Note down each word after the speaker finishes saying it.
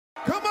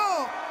Come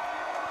on!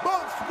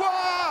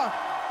 Bonsoir!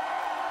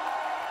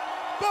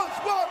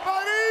 Bonsoir,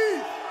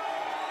 Paris!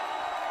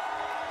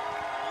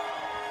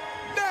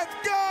 Let's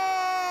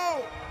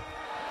go!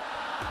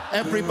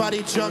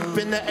 Everybody jump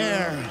in the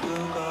air.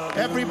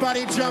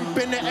 Everybody jump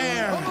in the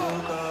air.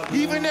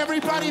 Even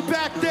everybody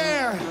back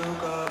there.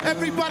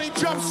 Everybody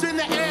jumps in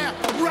the air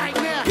right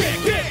now.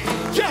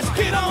 Just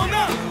get on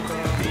up.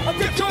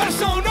 Get your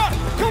ass on up.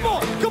 Come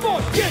on,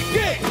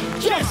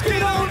 just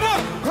get on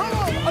up. Come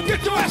on!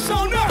 Get your ass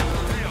on up.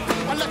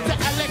 I look at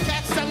LA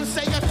cats and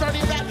say you're 30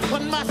 that.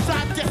 On my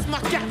side, that's my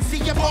cat. See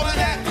you all of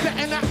that.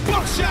 Betting I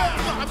Proshot.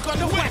 I'm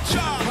gonna wet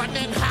ya.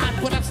 Running hot,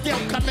 but I'm still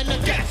coming to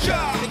get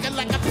ya. Nigga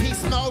like a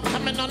peace mode,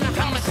 coming on the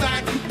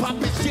homicide. You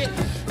poppin' shit,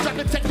 trying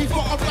to take me for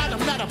a ride.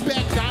 I'm not a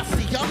bad guy,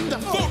 see I'm the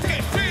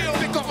Fucking feel.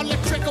 finger on the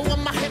trigger when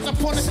my hands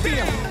up on the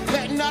steel.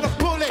 Letting out a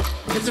bullet,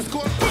 it's just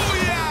going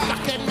booyah.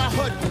 Lock in my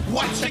hood,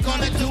 what you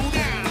gonna do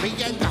now? Me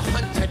and the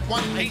hunted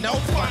one ain't no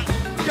fun.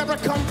 You're a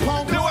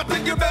component. No, I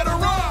think you better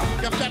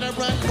run. You better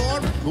run more,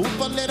 move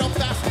a little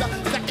faster.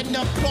 Second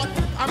up front,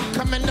 I'm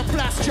coming to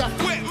blast ya.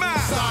 With my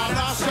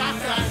Sawed-off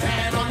shotgun,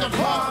 hand on the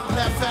pump,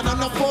 left hand on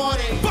the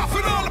 40.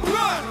 buffing all the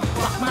blood.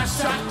 Fuck my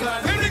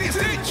shotgun, Them niggas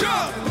ain't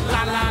jump.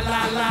 la la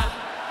la la.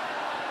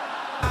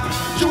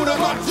 Shoot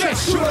 'em up,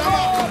 just shoot 'em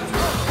up.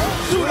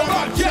 Shoot 'em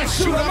up, just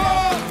shoot 'em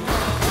up.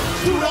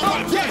 Shoot 'em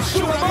up, just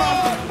shoot 'em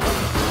up.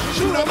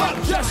 Shoot 'em up,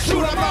 just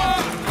shoot 'em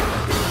up.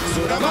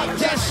 Shoot 'em up,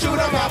 just shoot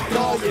 'em up.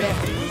 Oh yeah.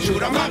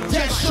 Shoot 'em up,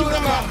 just shoot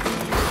 'em up.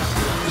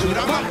 Shoot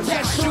 'em up,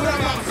 just shoot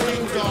 'em up.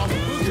 Sing dog,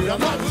 shoot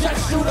 'em up,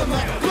 just shoot 'em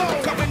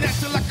up. Coming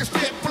at you like a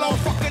step flow,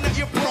 fucking up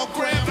your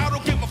program. I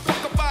don't give a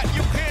fuck about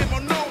you, him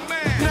or no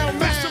man. No man.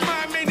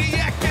 Mastermind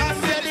maniac, I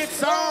said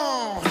it's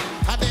on.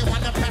 I didn't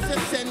wanna pass a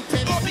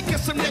sentence. all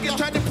because some niggas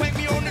tried to play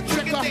me on the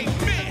trigger. They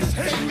missed.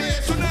 They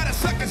missed. So now the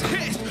suckers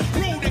hissed.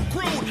 Rude and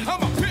crude,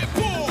 I'm a pit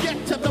bull. Get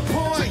to the So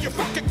point. you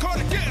fucking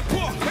caught again,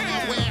 poor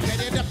hand. We're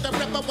headed up the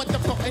river with the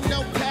fucking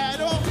no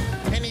paddle.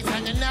 And he's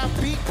hanging out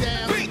beat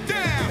down. Beat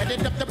down.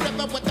 Headed up the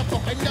river with the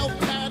fucking no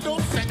paddle.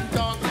 Send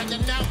dog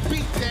hanging out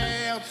beat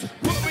down.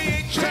 Put me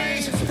in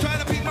chains, trying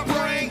to beat my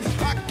brain.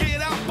 I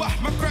get out, but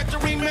my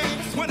graduate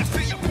remains. When I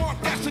see a punk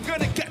ass, I'm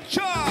gonna get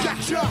charged. Get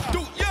charged.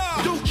 Do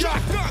ya,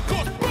 gun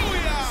goes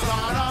booyah.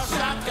 Sawed-off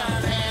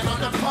shotgun, hand on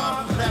the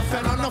pump, left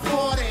hand on the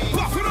 40.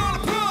 Buffing all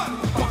the blood.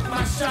 Fuck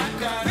my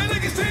shotgun, Them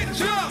niggas ain't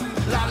jump.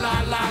 la la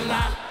la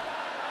la.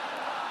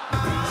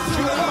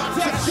 Shoot 'em up,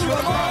 just shoot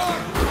 'em up.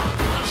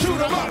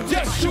 Shoot 'em up,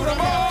 just shoot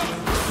 'em up.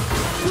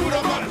 Shoot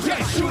 'em up,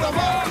 just shoot 'em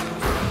up.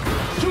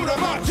 Shoot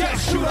 'em up,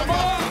 just shoot 'em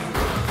up.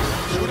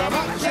 Shoot 'em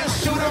up,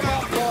 just shoot 'em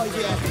up. Oh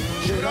yeah,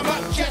 Shoot 'em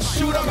up, just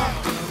shoot 'em up.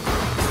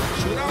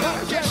 Shoot 'em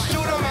up, just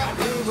shoot 'em up.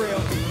 be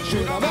real.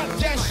 Shoot 'em up,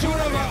 just shoot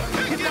 'em up.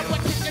 You know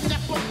what, kicking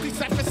that funky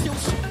Cypress you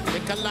shoot.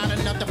 Make a lot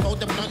of nothing for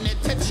the planet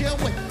to chill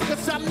with.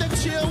 Cause I'm the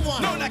chill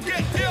one. No, not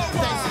get ill They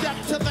one. step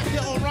to the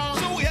hill wrong.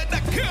 So we had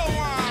to kill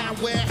one. Now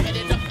we're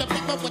headed up the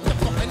river with the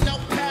fucking no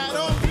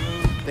paddle.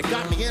 They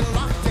got me in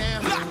lockdown.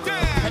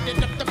 Lockdown.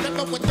 Headed up the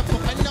river with the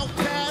fucking no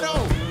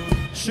paddle.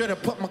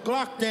 Should've put my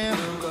Glock down.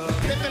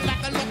 Living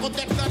like a local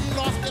that done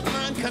lost his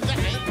mind. Cause I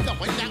ain't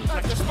going out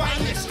like a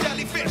Spineless spineless.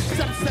 jellyfish.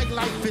 Some say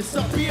life is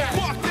a beer.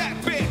 Fuck that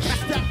bitch.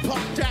 That's that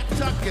punk, that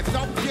duck is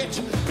some bitch.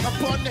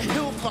 Up on the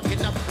hill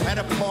fucking up at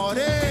a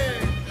party.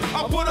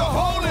 I put a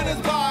hole in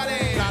his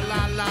body. La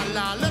la la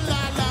la la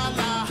la la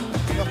la.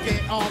 Look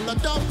at all of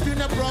those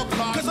funeral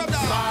cars. 'Cause I'm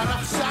the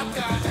Sawed-off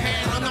shotgun,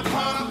 hand on the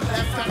pump,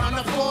 left hand on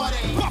the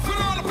 40. Buffing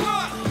all the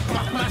blood.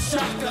 Fuck my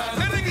shotgun,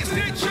 Them niggas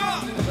ain't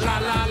jump. la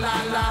la la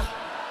la.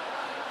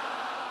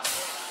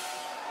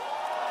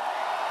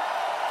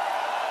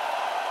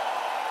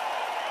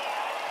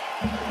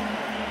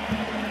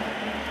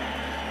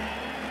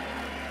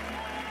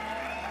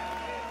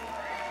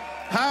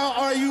 How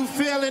are you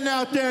feeling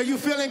out there? You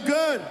feeling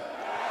good?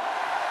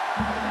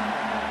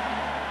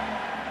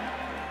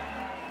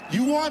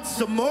 You want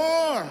some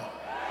more?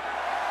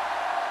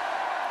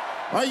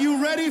 Are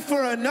you ready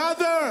for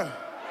another?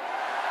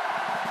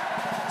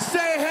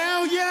 Say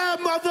hell yeah,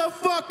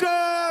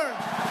 motherfucker!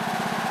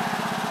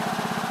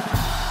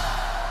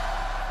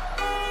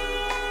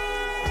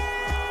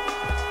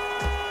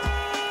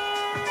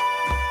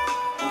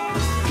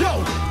 Yo,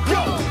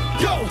 yo,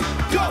 yo,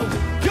 yo,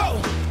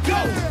 yo, yo,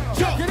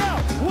 yo. Get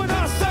out. When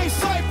I say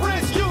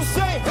Cypress, you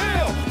say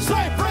hell.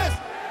 Cypress,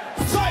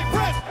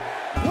 Cypress.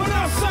 When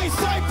I say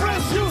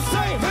Cypress, you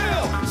say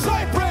hell.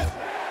 Cypress,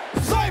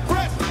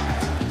 Cypress.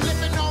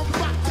 Living on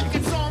rock,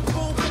 tickets on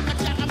food, and I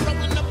got I'm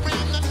rolling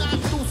around the 9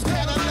 through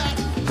Cadillac.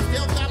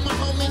 Still got my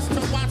homies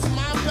to watch.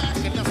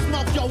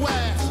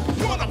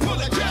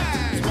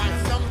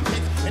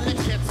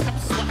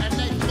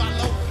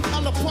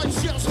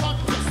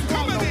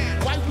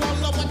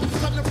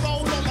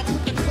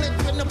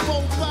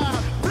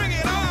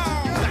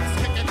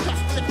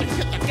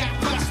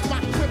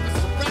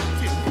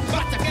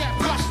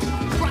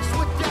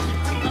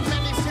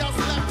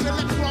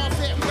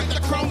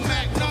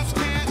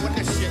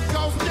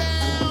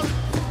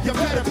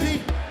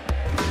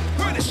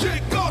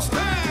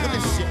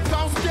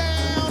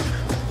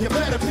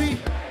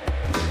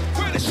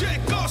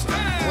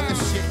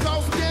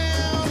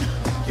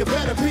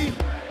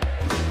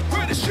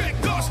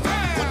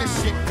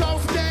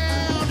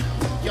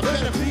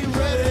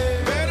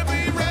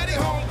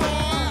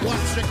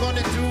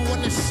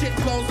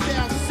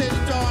 bouncing,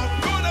 dog.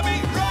 Gonna be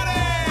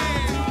ready.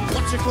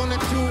 What you gonna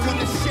do when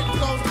the shit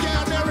goes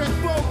down, Eric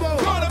Bobo?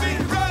 Gonna be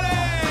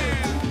ready.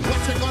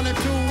 What you gonna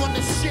do when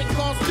the shit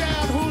goes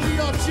down,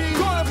 Julio G?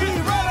 Gonna be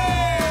ready.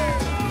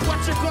 What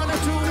you gonna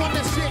do when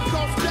the shit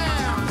goes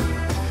down?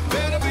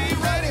 Better be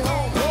ready,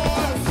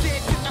 homeboy.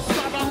 Shit in the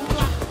start of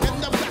block, and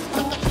the rest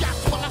of the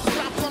yachts when I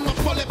stop on the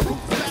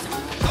bulletproof vest.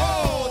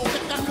 Oh,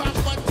 hit the car,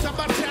 but to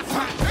my chest,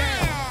 hot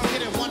damn.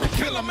 Didn't wanna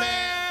kill a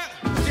man.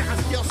 Yeah, I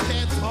still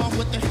stand tall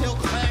with the hill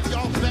clan.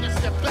 Y'all better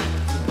step back.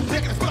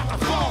 Niggas about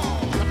to fall.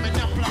 Coming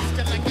up,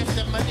 blasting like it's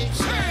the money.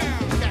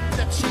 Got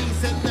the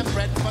cheese and the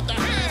bread for the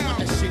ham.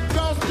 When the shit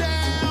goes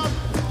down,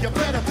 you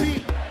better be.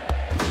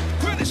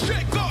 When the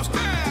shit goes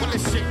down. When the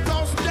shit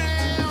goes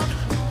down,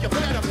 you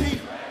better be.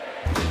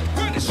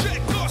 When the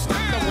shit goes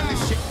Now down. when the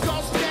shit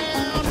goes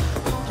down,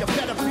 you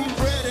better be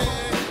ready.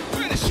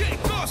 When the shit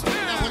goes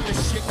Now down. when the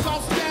shit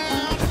goes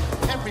down,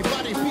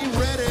 everybody be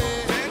ready.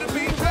 Better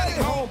be ready,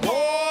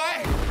 homeboy.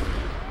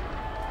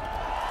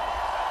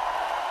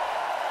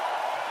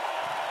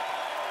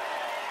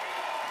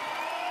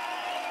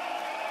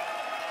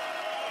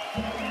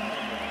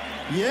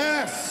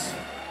 Yes.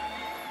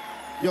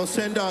 Yo,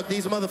 Sendog,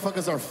 these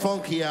motherfuckers are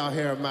funky out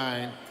here,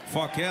 man.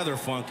 Fuck yeah, they're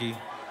funky.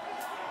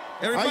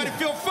 Everybody Are you-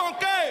 feel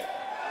funky?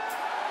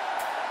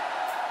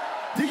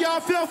 Do y'all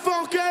feel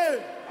funky?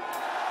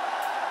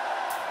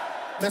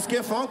 Let's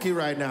get funky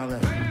right now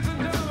then.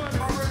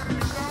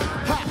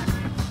 Ha!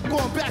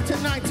 Going back to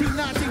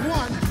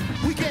 1991,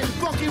 we getting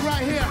funky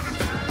right here.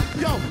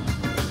 Yo,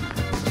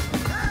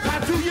 how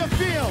do you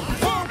feel?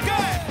 Funky.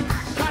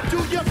 How do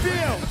you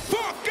feel?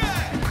 Funky.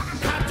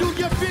 How do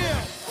you feel?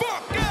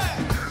 Funky.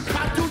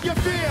 How do you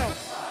feel?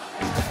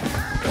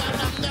 Well,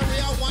 I'm the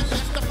real one,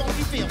 that's the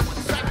funky feel.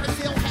 Cypress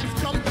Hill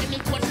has come, any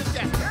questions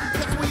asked?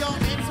 Cause we all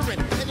answering.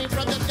 Any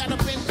brother that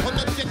have been on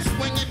the dick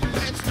swinging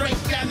and straight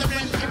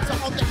gathering into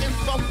all the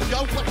info. Yo,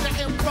 what's the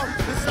info?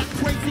 It's a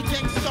crazy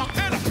gangsta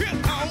And a pit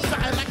on.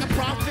 something like a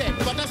prophet,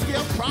 but I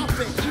still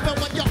profit. Even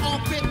when you're all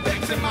big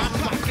bags in my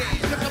pocket.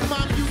 Cause of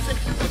my music,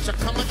 which I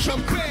come a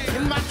trumpet.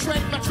 In my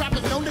trade, my tribe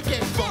is known to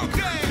get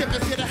funky.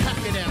 Niggas here to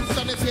hack it out,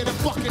 son is here to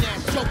buck it out.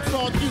 Jokes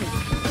on you,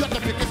 you're the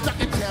biggest I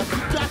can tell.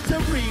 You got to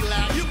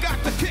relax. You got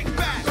to kick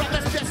back.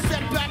 Brothers just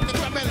step back and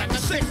drop it like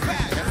a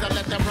six-pack. As I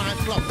let the rhyme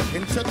flow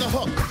into the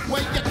hook.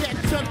 Where you get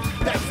took,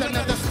 that's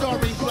another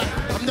story. But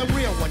I'm the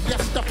real one,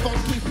 yes, the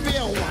funky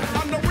feel one.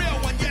 I'm the real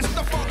one, yes,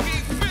 the funky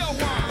feel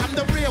one. I'm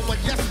the real one,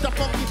 yes, the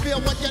funky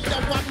feel one. You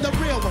know I'm the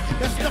real one,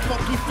 that's the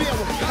funky feel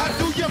one. How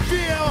do you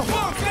feel?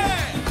 Funky.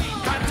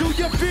 How do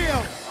you feel?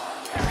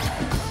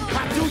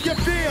 How do you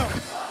feel?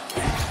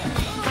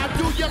 How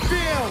do you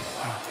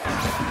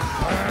feel?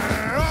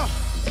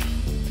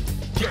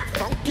 Get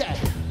funky,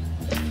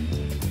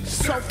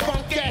 so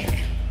funky.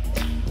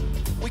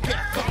 We get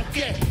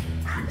funky.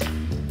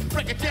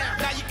 Break it down,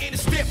 Now you in a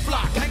stiff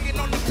block, hanging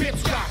on the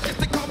pimp block. Yes,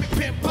 they call me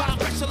pimp pop,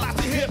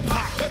 specialized in hip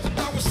hop. That's the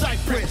dog with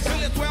Cypress.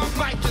 Feeling 12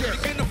 mic chips.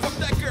 Begin to fuck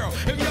that girl.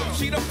 If yo,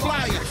 she the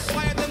flyer,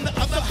 flyer than the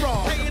other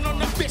broad. Hanging on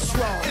the fish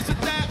roll. Is it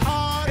that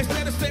hard?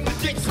 Instead of saying my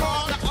dick's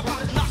hard, I'm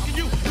about knocking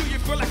you. Do you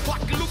feel like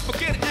clocking loose?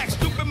 Forget it, act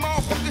stupid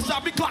motherfuckers.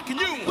 I'll be clocking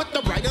you. with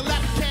the right or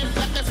left hand,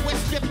 let the switch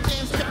skip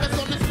in. Skippers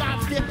on the side,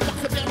 skip,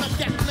 walking down the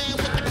deck, man,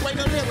 with the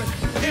greater lyrics.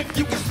 If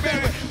you can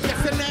spare it, yes,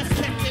 and ass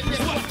kicking is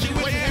what you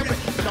inherit.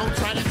 Don't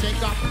try to take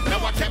off, no,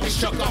 I can't be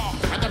shook off.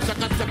 I got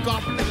took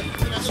off.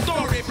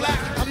 Story black.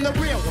 I'm the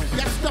real one,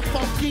 yes, the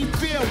funky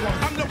feel one.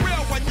 I'm the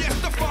real one, yes,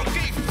 the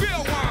funky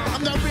feel one.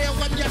 I'm the real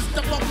one, yes,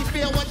 the funky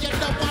feel one. You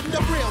know I'm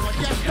the real one,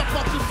 yes, the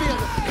funky feel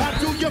one. How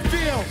do you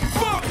feel?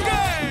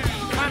 Funky.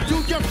 How do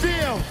you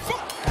feel?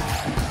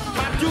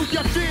 How do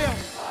you feel?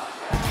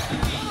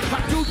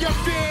 How do you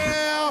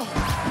feel?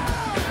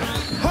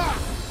 Ha!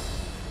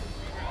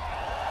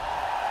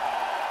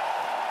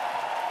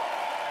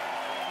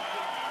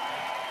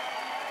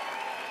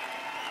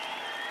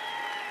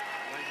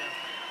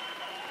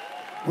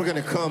 We're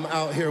gonna come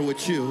out here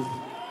with you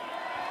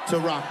to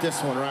rock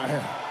this one right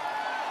here.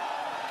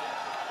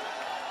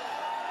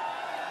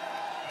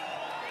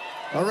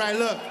 All right,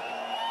 look.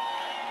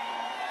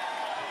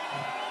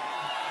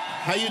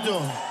 How you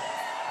doing?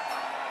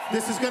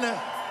 This is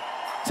gonna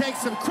take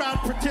some crowd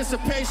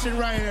participation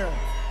right here.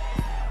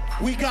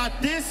 We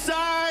got this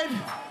side,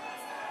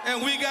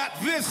 And we got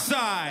this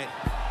side.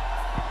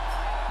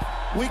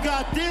 we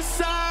got this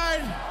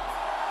side,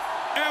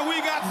 And we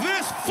got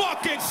this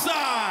fucking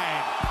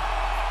side.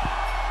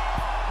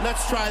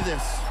 let's try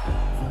this.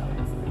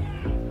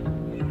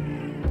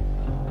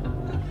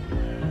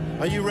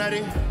 Are you ready?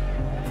 All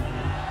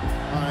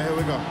right, here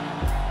we go.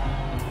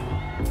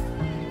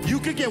 You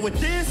could get with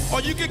this,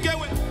 Or you can get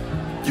with,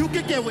 you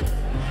could get with,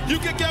 you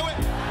can get with,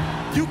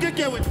 you could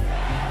get with,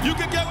 you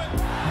can get with,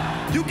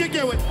 you could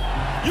get with.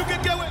 you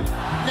can get with,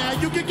 Now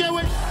you can get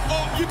with,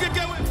 or you can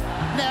get with,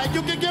 now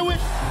you can get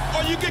with,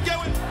 or you can get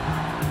with.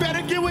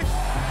 better get with,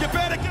 You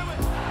better get with,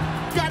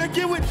 gotta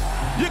get with.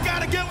 you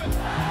gotta get with.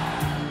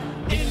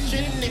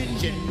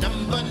 Engine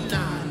number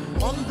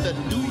 9 on the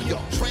New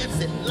York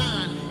Transit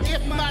line.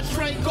 if my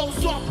train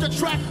goes off the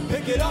track.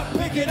 Pick it up,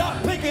 pick it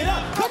up, pick it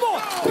up. Come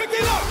on, pick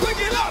it up, pick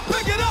it up,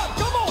 pick it up.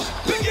 Come on,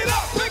 pick it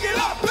up, pick it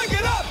up, pick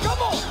it up.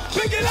 Come on,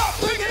 pick it up,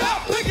 pick it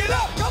up, pick it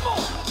up. Come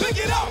on, pick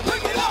it up,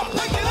 pick it up,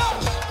 pick it up.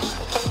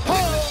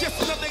 This is just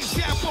another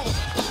example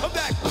of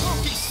that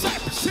funky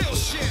Cypress Hill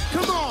shit.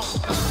 Come on.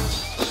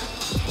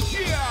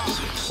 Yeah,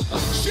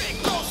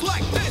 shit goes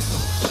like this.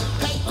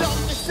 Hey,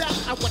 don't miss out.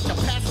 I want you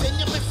passing,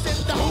 you're missing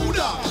the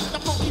Buddha. The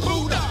funky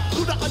Buddha.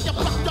 Buddha of your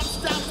fucked up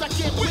styles, I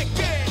get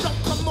wicked. Don't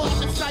come on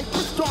the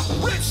Cypress talk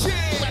rich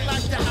shit. Well,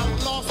 like the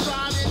outlaws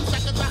riding,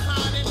 seconds are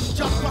hiding.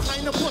 Jump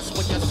behind the bush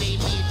when you see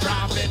me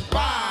driving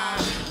by.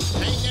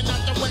 Hanging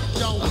out the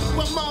window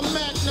with my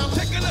magnum.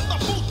 Taking at the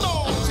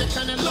puto.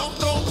 Chicken and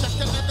loco,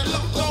 checking at the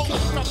loco.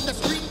 Kid from the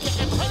street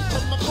getting paid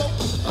from a boat.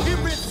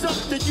 Here is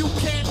something you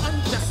can't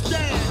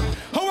understand.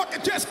 Oh, I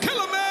can just kill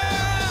a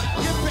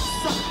man. Here is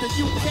something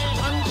you can't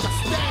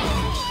understand.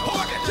 Oh,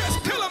 I can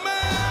just kill a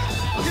man.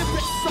 Here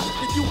is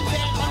something you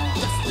can't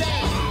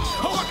understand.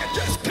 Oh, I can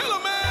just kill a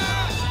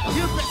man.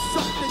 Here is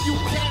something you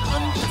can't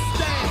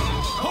understand.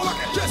 Oh, I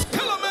can just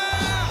kill a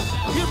man.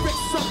 Here is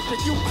something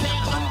you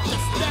can't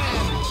understand.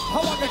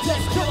 Oh, I can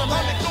just kill a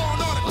man. I'm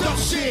going on a dumb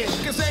shit,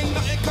 cause ain't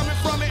nothing coming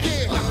from it.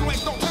 Yeah. Y'all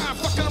waste no time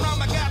fucking around,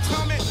 my guy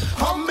Tommy.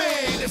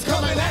 Humming, it's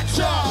coming at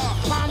y'all.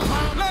 Pom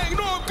pom. Now you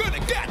know I'm gonna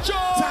get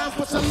y'all. Time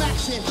for some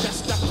action,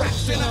 just a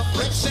fraction of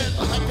friction.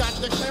 I got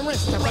the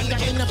clearance to run the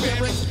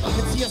interference.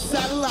 It's your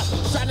satellite,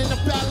 shining the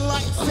battle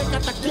light, sick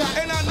at the gap.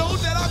 And I know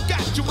that I've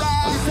got you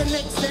right. It's an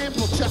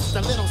example, just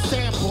a little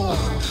sample.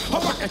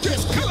 Oh, I can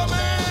just kill a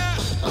man.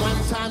 One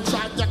time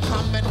tried to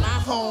come in my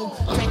home,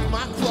 take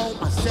my chrome,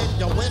 I said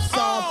yo it's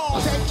on.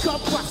 Oh. Take up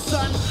my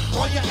son,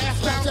 on your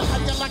ass down to how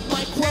you like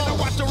my And I chrome.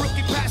 watch the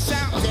rookie pass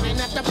out. Didn't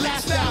have to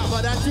blast out,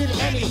 but I did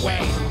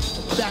anyway.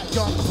 That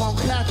young punk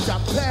had to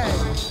pay.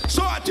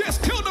 So I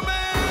just killed a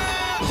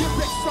man.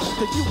 Here is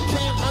something you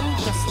can't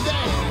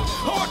understand.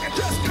 Oh, I can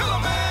just kill a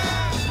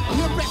man.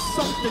 Here is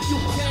something you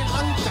can't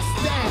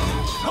understand.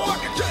 Oh, I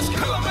can just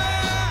kill a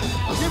man.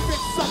 Here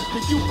is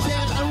something you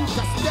can't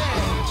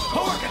understand.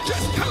 Oh, I can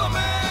just kill a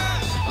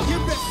man. Here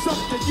is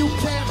something you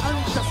can't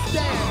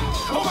understand.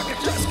 Oh, I can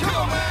just kill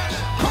a man.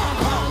 Pom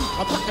pom,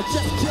 if I could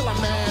just kill a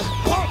man.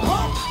 Pom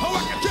pom. Oh,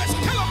 I can just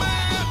kill a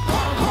man.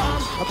 Pom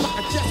pom, if I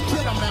could just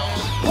kill a man.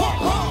 Pom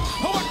pom.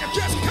 Oh, I can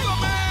just kill a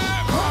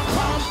man. Pom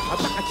pom,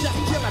 if I could just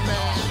kill a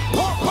man.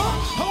 Pom pom.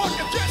 Oh, I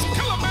can just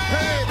kill a man.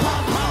 Hey,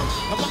 pom pom,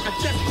 if I could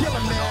just kill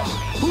a man.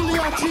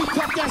 Julio G,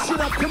 cut that shit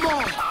up, come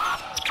on.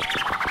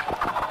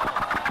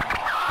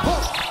 Ho.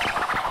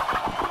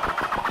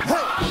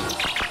 Hey.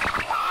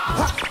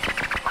 Ha.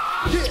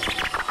 Yeah.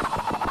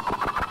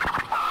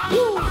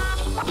 Woo.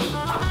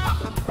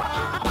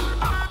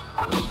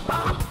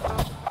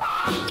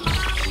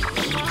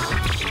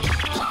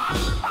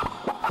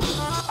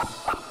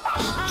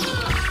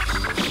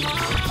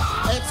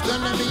 It's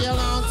gonna be a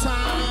long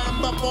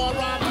time before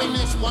I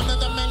finish one of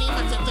the many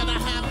methods that I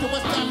have to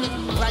establish.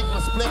 Light my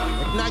split,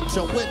 ignite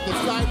your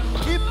witness light.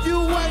 If you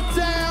went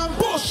down,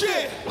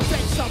 Bullshit.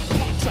 say some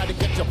punk, try to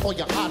get you for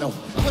your auto.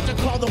 What you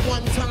call the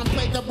one-time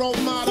play the role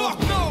model? Fuck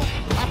no.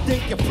 I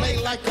think you play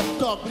like a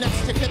thug.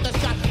 Next to get the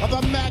shot of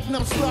a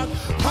magnum slug.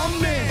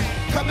 I'm in,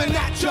 coming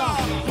at ya.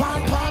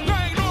 Pom pom.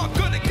 I ain't all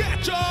gonna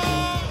get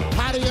y'all.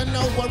 How do you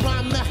know where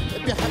I'm at?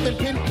 If you haven't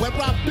been where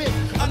I've been,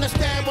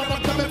 understand where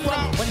I'm coming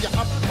from. When you're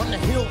up on the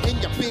hill in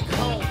your big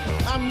home,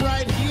 I'm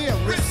right here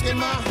risking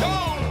my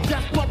home.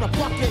 Just for a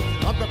bucket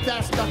of the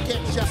best I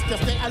get, just to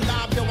stay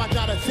alive. Yo, I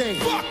gotta say,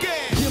 Fuck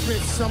it. here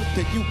is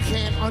something you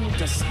can't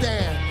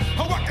understand.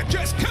 Oh, I can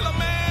just kill a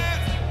man.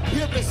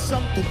 Here is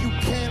something you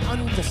can't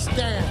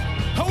understand.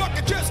 Oh, I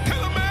can just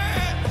kill a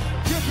man.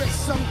 Here is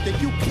something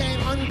you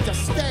can't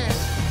understand.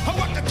 Oh,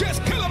 I can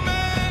just kill a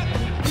man.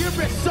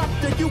 Here is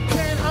something you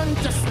can't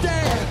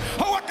understand.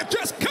 Oh, I can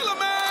just kill a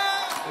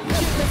man.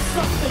 Here is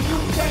something you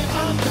can't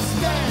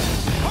understand.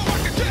 Oh, I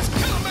can just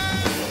kill a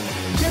man.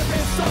 Here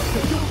is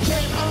something you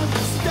can't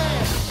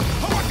understand.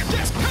 Oh, I can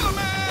just kill a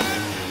man.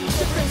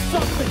 Here is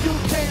something you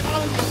can't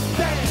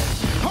understand.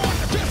 Oh, I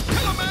can just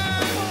kill a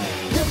man.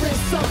 Here is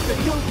something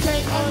you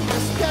can't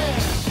understand.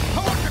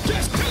 Oh, I can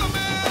just kill a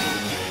man.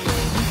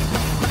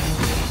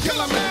 Kill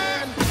a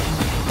man.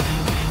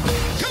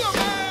 Kill a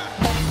man.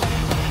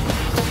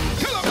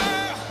 Kill a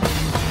man.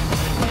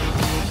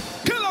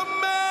 Kill a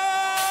man.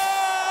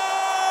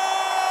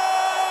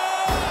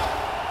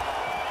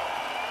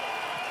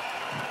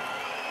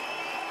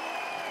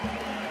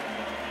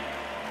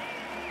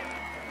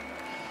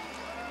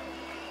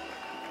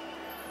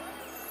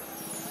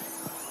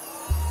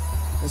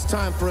 It's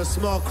time for a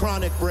small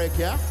chronic break,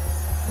 yeah?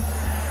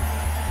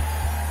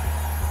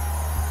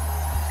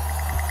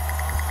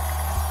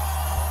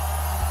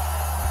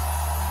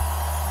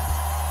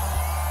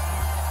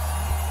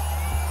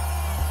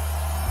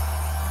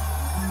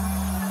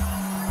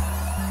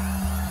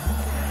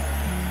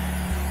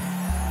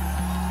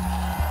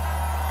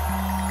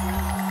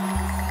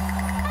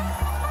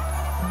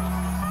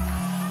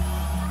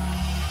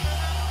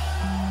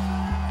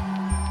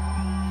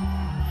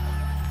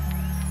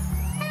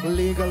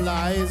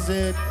 Legalize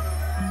it.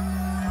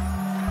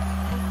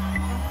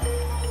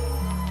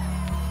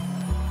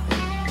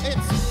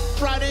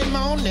 Friday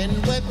morning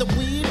with the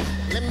weed.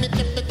 Let me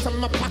dip it to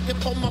my pocket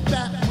for my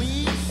back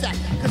weed sack.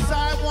 Cause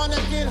I wanna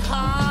get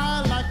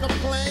high like a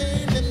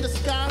plane in the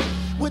sky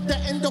with the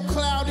endo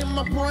cloud in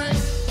my brain.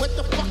 What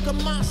the fuck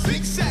am I?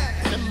 Big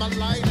sack. In my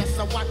lighter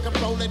so I can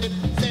roll it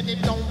and said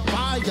it don't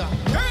fire.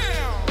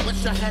 Damn.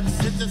 Wish I had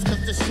scissors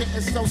cause the shit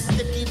is so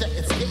sticky that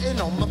it's getting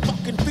on my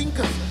fucking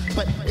fingers.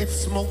 But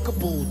it's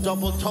smokable,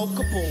 double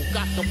tokeable.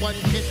 Got the one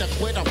kid that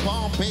quit a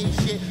Bombay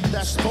shit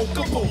that's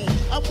smokable.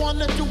 I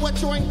wanna do a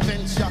joint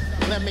venture.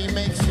 Let me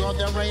make sure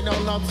there ain't no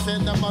lumps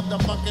in the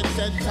motherfucking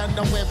center.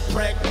 No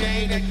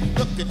impregnated.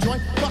 Look, the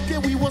joint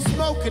bucket we will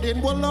smoke it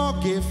and we'll all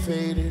get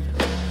faded.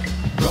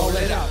 Roll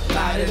it up,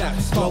 light it up,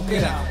 smoke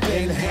it up.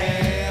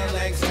 Inhale,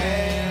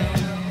 exhale.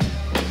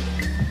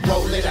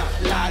 Roll it up,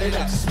 light it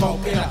up,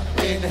 smoke it up.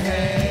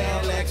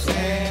 Inhale,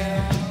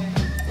 exhale.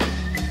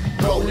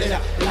 Roll it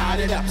up, light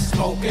it up,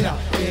 smoke it up.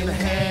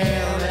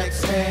 Inhale,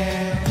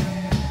 exhale.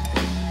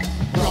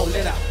 Roll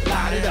it up,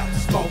 light it up,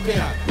 smoke it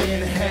up.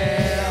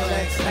 Inhale,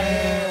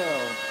 exhale.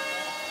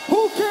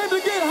 Who came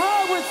to get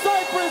high with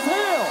Cypress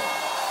Hill?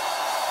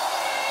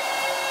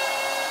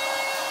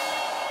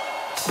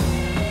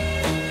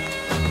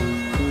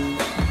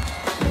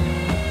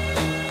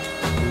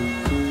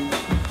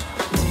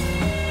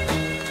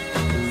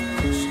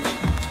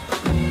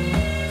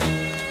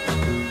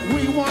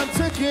 We want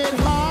to get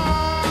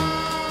high.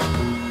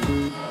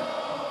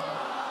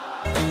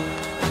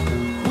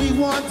 We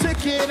want to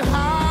get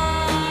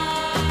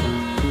high.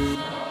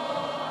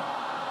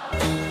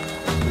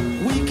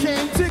 We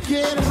came to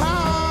get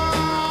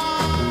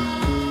high.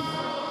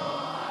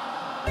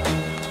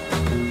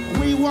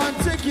 We want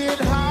to get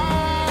high.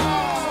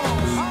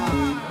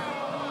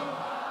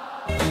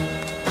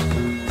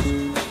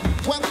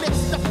 Well,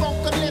 it's the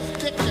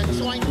vocalistic, the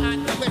joint I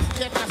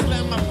twisted, I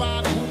slam my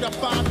vibe, who the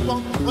vibe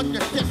won't on the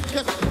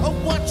discus. Oh,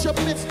 what you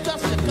missed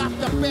us, you got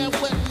to bear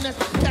witness.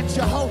 Catch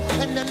a hoe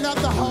and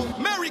another hoe.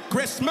 Merry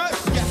Christmas.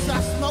 Yes, I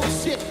smoke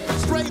shit.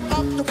 Straight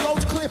off the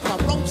road clip, I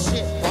wrote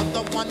shit. On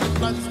the one that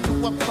runs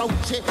to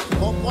approach it.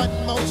 On one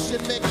motion,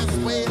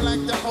 niggas sway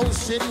like the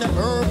ocean. The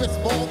herb is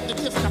more than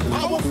just a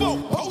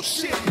powerful. Oh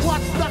shit.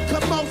 What's the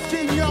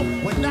commotion, yo?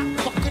 We're not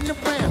fucking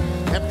around.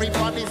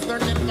 Everybody's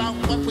learning about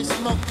what we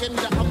smoking.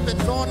 The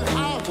oven's on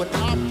high when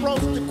I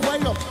approach the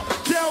quail.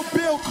 Tell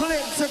Bill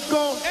Clinton to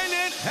go. And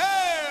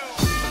inhale.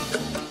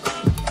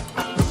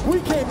 We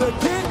came to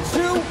get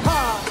you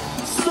high.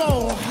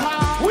 So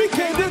high. We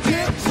came to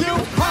get you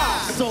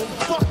high. So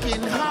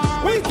fucking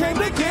high. We came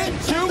to get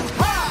you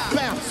high.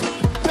 Bounce,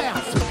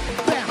 bounce,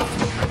 bounce.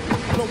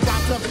 Blow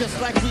bounce up just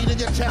like weed in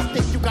your chest.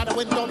 Think you got a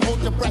win, don't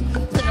hold your breath.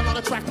 Sitting on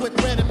a track with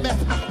bread and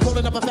meth.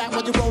 Rolling up a fat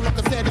when you roll up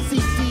a set of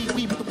CD.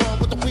 We with the one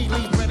with the weed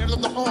leaf, bread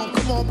on the arm.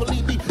 Come on,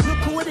 believe me. Look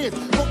who it is.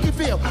 Funky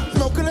Phil,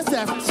 smoking a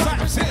zest.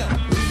 Cypress Hill.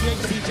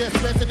 PhD just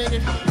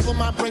resonated. For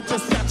my brain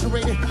just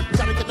saturated.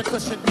 Gotta get the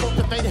cushion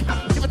motivated.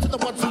 Give it to the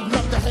ones who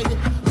love to hate it.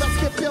 Let's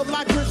get filled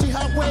like Jersey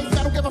highways.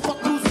 I don't give a fuck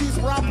who's these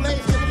where I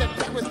blaze. Living in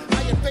Paris,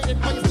 I invaded.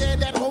 Why you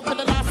stand at home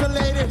and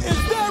isolated?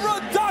 Is there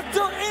a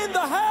doctor in the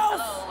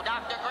house? Hello,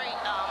 Dr. Green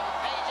Thumb.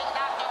 Paging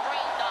Dr.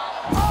 Green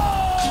Thumb.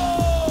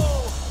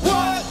 Oh!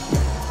 What?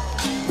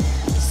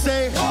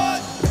 Say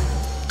What?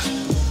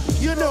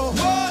 you know.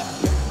 What?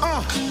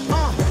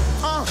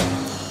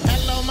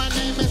 Hello, my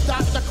name is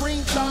Dr.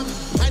 Green Thumb.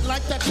 I'd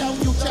like to tell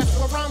you just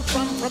where I'm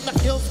from. From the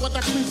hills where the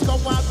trees go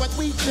wild, when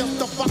we feel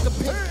the fucking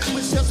pit.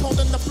 We're just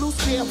holding the blue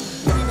scale.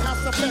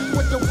 Greenhouse effect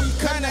with the weed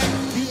connect.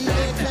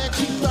 DEA can't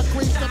keep the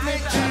green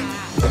cement check.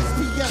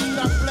 HPS,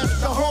 God bless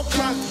the whole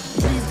crowd.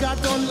 Please,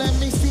 God, don't let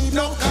me see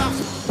no cops.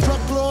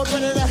 Drug lord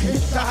ready to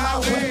hit the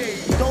highway.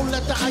 Don't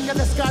let the eye of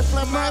the sky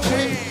fly my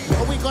way.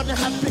 Or we gonna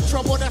have big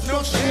trouble, that's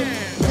no shit.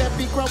 Can't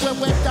be growing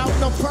without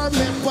no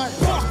permit, but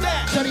Fuck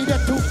that. study the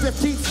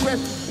 215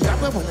 script. Got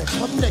me when it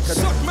come niggas.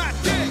 Suck my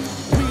dick.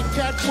 We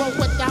can't grow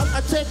without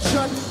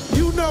attention.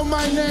 You know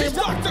my name. It's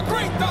Dr.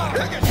 Green Thumb.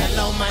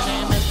 Hello, my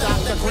name is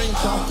Dr. Green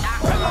Thumb.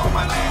 Hello,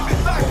 my name is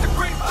Dr.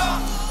 Green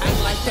Thumb.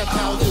 I'd like to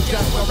tell you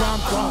just where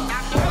I'm from.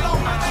 Hello,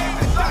 my name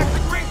is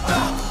Dr. Green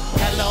Thumb.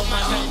 Hello,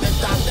 my name is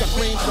Dr.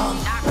 Green Thumb.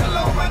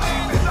 Hello, my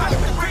name is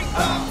Dr. Green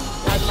Thumb.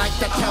 I'd like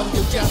to tell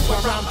you just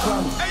where I'm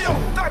from. Hey yo,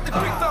 Dr.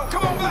 Green Thumb,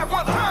 come on back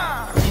one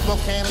time. People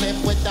can't live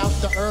without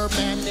the herb,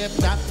 man. If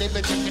not, they've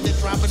been drinking and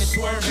driving and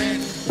swerving.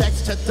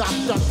 Thanks to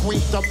Dr.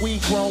 Green Thumb, we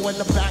grow in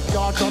the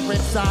backyard on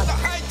red side. The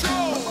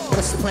hydro.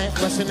 This plant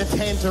rush in a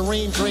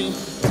tangerine dream.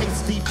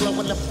 Tasty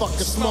blowing the fucking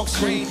smoke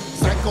screen.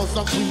 Cycles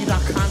of weed, I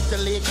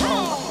constantly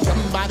grow.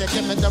 Somebody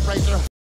give me the razor.